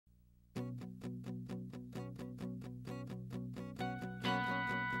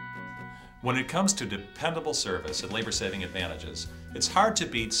When it comes to dependable service and labor-saving advantages, it's hard to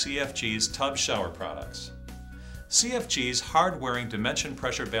beat CFG's tub shower products. CFG's hard-wearing dimension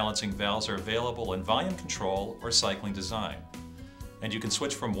pressure balancing valves are available in volume control or cycling design. And you can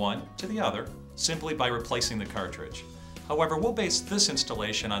switch from one to the other simply by replacing the cartridge. However, we'll base this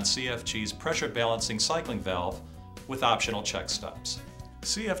installation on CFG's pressure balancing cycling valve with optional check stops.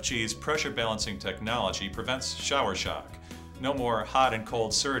 CFG's pressure balancing technology prevents shower shock. No more hot and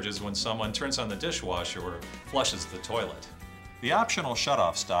cold surges when someone turns on the dishwasher or flushes the toilet. The optional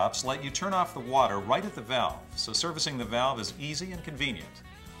shutoff stops let you turn off the water right at the valve, so servicing the valve is easy and convenient.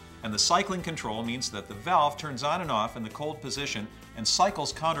 And the cycling control means that the valve turns on and off in the cold position and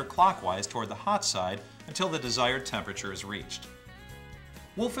cycles counterclockwise toward the hot side until the desired temperature is reached.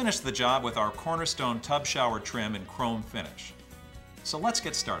 We'll finish the job with our cornerstone tub shower trim in chrome finish. So let's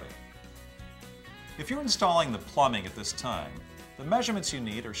get started. If you're installing the plumbing at this time, the measurements you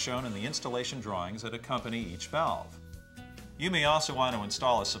need are shown in the installation drawings that accompany each valve. You may also want to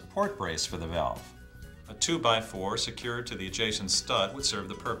install a support brace for the valve. A 2x4 secured to the adjacent stud would serve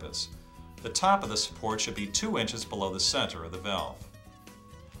the purpose. The top of the support should be 2 inches below the center of the valve.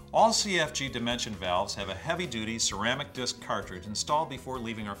 All CFG dimension valves have a heavy-duty ceramic disc cartridge installed before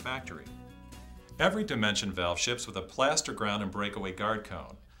leaving our factory. Every dimension valve ships with a plaster ground and breakaway guard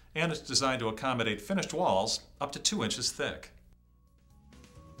cone, and it's designed to accommodate finished walls up to 2 inches thick.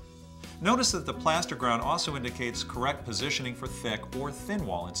 Notice that the plaster ground also indicates correct positioning for thick or thin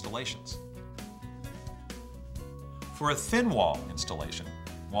wall installations. For a thin wall installation,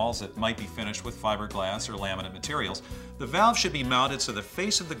 walls that might be finished with fiberglass or laminate materials, the valve should be mounted so the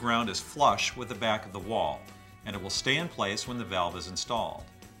face of the ground is flush with the back of the wall, and it will stay in place when the valve is installed.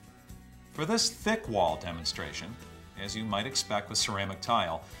 For this thick wall demonstration, as you might expect with ceramic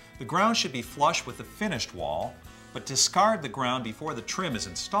tile, the ground should be flush with the finished wall, but discard the ground before the trim is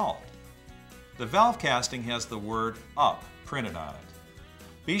installed. The valve casting has the word "up" printed on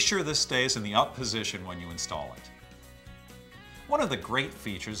it. Be sure this stays in the up position when you install it. One of the great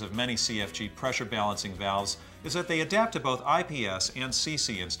features of many CFG pressure balancing valves is that they adapt to both IPS and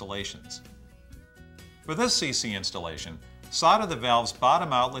CC installations. For this CC installation, solder the valve's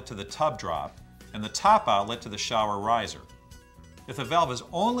bottom outlet to the tub drop and the top outlet to the shower riser. If the valve is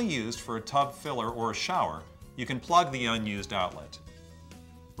only used for a tub filler or a shower, you can plug the unused outlet.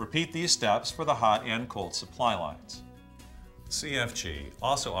 Repeat these steps for the hot and cold supply lines. CFG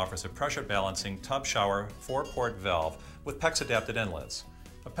also offers a pressure balancing tub shower 4-port valve with PEX adapted inlets,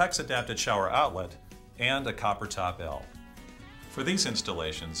 a PEX adapted shower outlet, and a copper top L. For these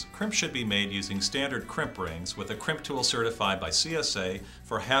installations, crimp should be made using standard crimp rings with a crimp tool certified by CSA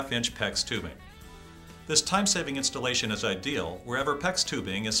for 1/2-inch PEX tubing. This time-saving installation is ideal wherever PEX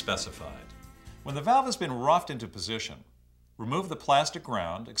tubing is specified. When the valve has been roughed into position, remove the plastic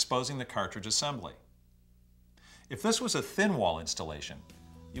ground, exposing the cartridge assembly. If this was a thin wall installation,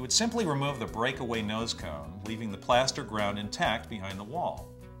 you would simply remove the breakaway nose cone, leaving the plaster ground intact behind the wall.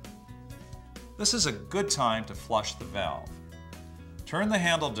 This is a good time to flush the valve. Turn the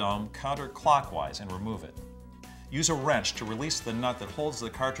handle dome counterclockwise and remove it. Use a wrench to release the nut that holds the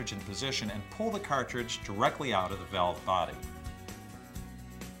cartridge in position and pull the cartridge directly out of the valve body.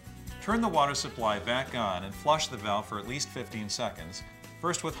 Turn the water supply back on and flush the valve for at least 15 seconds,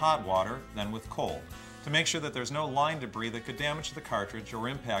 first with hot water, then with cold, to make sure that there's no line debris that could damage the cartridge or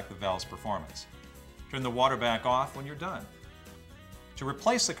impact the valve's performance. Turn the water back off when you're done. To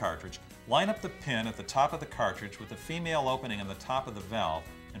replace the cartridge, line up the pin at the top of the cartridge with the female opening on the top of the valve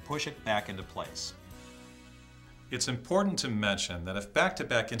and push it back into place. It's important to mention that if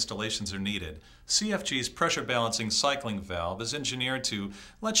back-to-back installations are needed, CFG's pressure balancing cycling valve is engineered to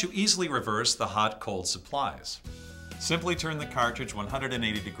let you easily reverse the hot-cold supplies. Simply turn the cartridge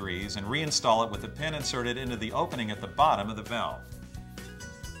 180 degrees and reinstall it with the pin inserted into the opening at the bottom of the valve.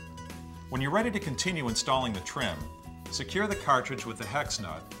 When you're ready to continue installing the trim, secure the cartridge with the hex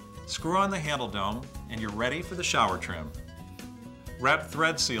nut, screw on the handle dome, and you're ready for the shower trim. Wrap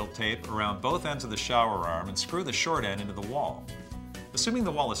thread seal tape around both ends of the shower arm and screw the short end into the wall. Assuming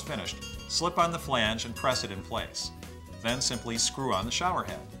the wall is finished, slip on the flange and press it in place. Then simply screw on the shower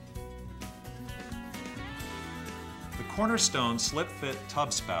head. The cornerstone slip-fit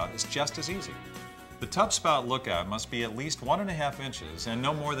tub spout is just as easy. The tub spout lookout must be at least 1.5 inches and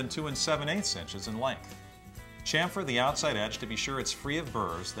no more than 2 7/8 inches in length. Chamfer the outside edge to be sure it's free of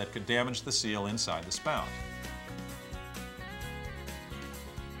burrs that could damage the seal inside the spout.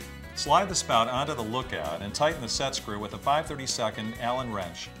 Slide the spout onto the lookout and tighten the set screw with a 5/32 Allen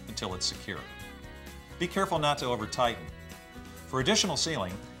wrench until it's secure. Be careful not to over-tighten. For additional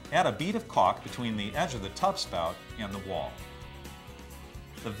sealing, add a bead of caulk between the edge of the tub spout and the wall.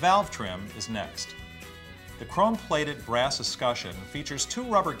 The valve trim is next. The chrome-plated brass escutcheon features 2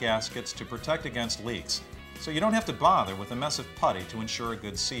 rubber gaskets to protect against leaks, so you don't have to bother with a mess of putty to ensure a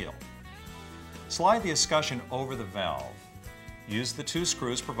good seal. Slide the escutcheon over the valve. Use the 2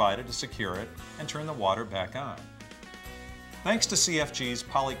 screws provided to secure it and turn the water back on. Thanks to CFG's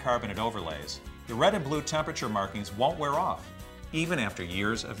polycarbonate overlays, the red and blue temperature markings won't wear off, even after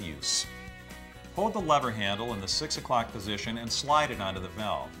years of use. Hold the lever handle in the 6 o'clock position and slide it onto the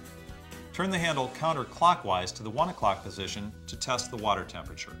valve. Turn the handle counterclockwise to the 1 o'clock position to test the water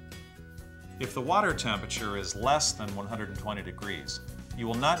temperature. If the water temperature is less than 120 degrees, you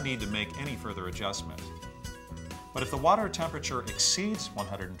will not need to make any further adjustment. But if the water temperature exceeds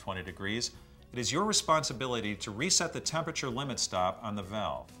 120 degrees, it is your responsibility to reset the temperature limit stop on the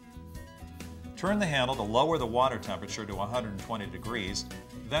valve. Turn the handle to lower the water temperature to 120 degrees,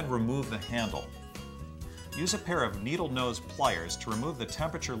 then remove the handle. Use a pair of needle nose pliers to remove the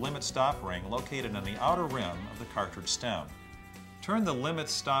temperature limit stop ring located on the outer rim of the cartridge stem. Turn the limit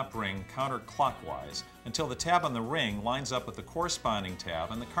stop ring counterclockwise until the tab on the ring lines up with the corresponding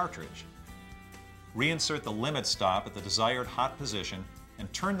tab on the cartridge. Reinsert the limit stop at the desired hot position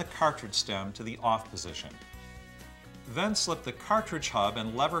and turn the cartridge stem to the off position. Then slip the cartridge hub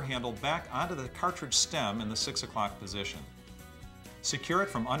and lever handle back onto the cartridge stem in the 6 o'clock position. Secure it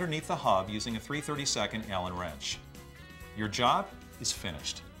from underneath the hub using a 3/32 Allen wrench. Your job is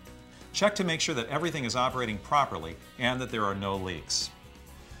finished. Check to make sure that everything is operating properly and that there are no leaks.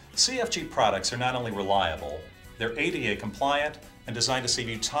 CFG products are not only reliable, they're ADA compliant and designed to save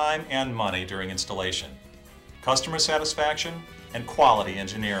you time and money during installation. Customer satisfaction and quality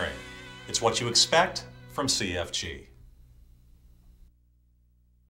engineering. It's what you expect from CFG.